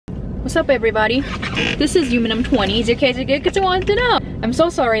What's up everybody? This is Yuminem 20. Is your case good? Because I wanted to know. I'm so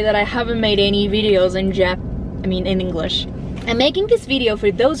sorry that I haven't made any videos in in English. I'm making this video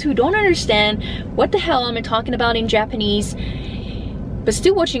for those who don't understand what the hell I'm talking about in Japanese, but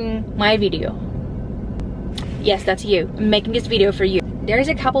still watching my video. Yes, that's you. I'm making this video for you. There's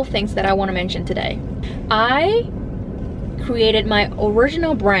a couple things that I want to mention today. I created my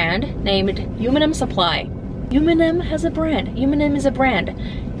original brand named Yuminem Supply. Yuminem has a brand. Yuminem is a brand.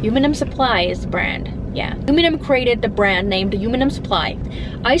 Yuminem Supply is the brand. Yeah. Yuminem created the brand named Yuminem Supply.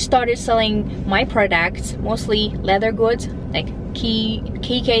 I started selling my products, mostly leather goods, like key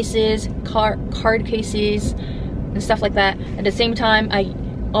cases, card cases, and stuff like that. At the same time, I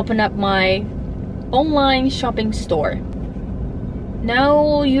opened up my online shopping store.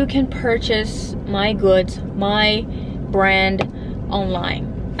 Now you can purchase my goods, my brand online.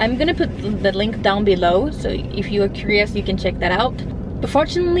 I'm gonna put the link down below, so if you are curious you can check that out. But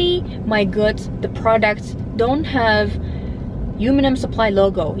fortunately, my goods, the products, don't have Yuminem Supply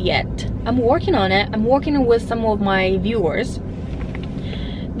logo yet. I'm working on it. I'm working with some of my viewers,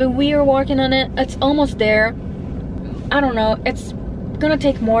 but we are working on it. It's almost there. I don't know, it's gonna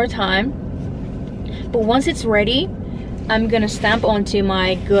take more time, but once it's ready, I'm gonna stamp onto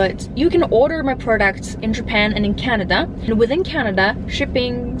my goods. You can order my products in Japan and in Canada, and within Canada,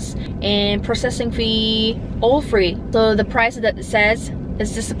 shippings and processing fee, all free. So the price that it says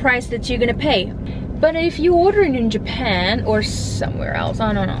is just the price that you're gonna pay. But if you order it in Japan or somewhere else,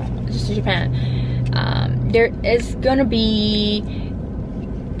 I don't know, just Japan, there is gonna be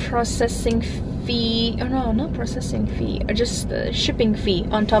processing fee, oh no, not processing fee, just the shipping fee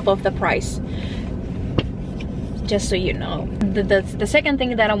on top of the price. Just so you know. The second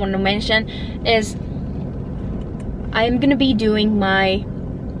thing that I want to mention is I'm gonna be doing my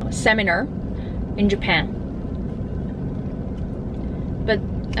seminar in Japan, but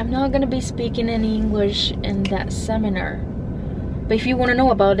I'm not gonna be speaking any English in that seminar. But if you want to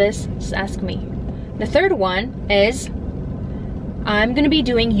know about this, just ask me. The third one is I'm gonna be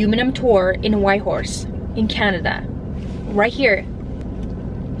doing Yuminem tour in Whitehorse in Canada, right here.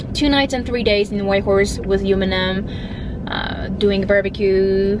 2 nights and 3 days in Whitehorse with Yuminem, doing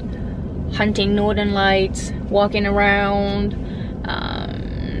barbecue, hunting northern lights, walking around,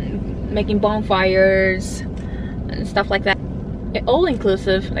 making bonfires and stuff like that. All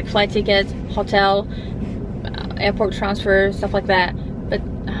inclusive, like flight tickets, hotel, airport transfer, stuff like that, but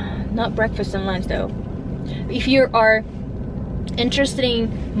not breakfast and lunch though. If you are interested in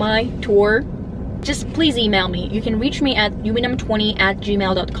my tour, just please email me. You can reach me at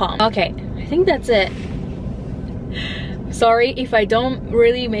yuminem20@gmail.com. Okay, I think that's it. Sorry if I don't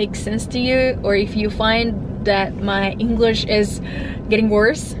really make sense to you, or if you find that my English is getting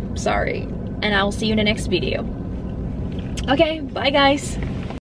worse, sorry. And I'll see you in the next video. Okay, bye guys.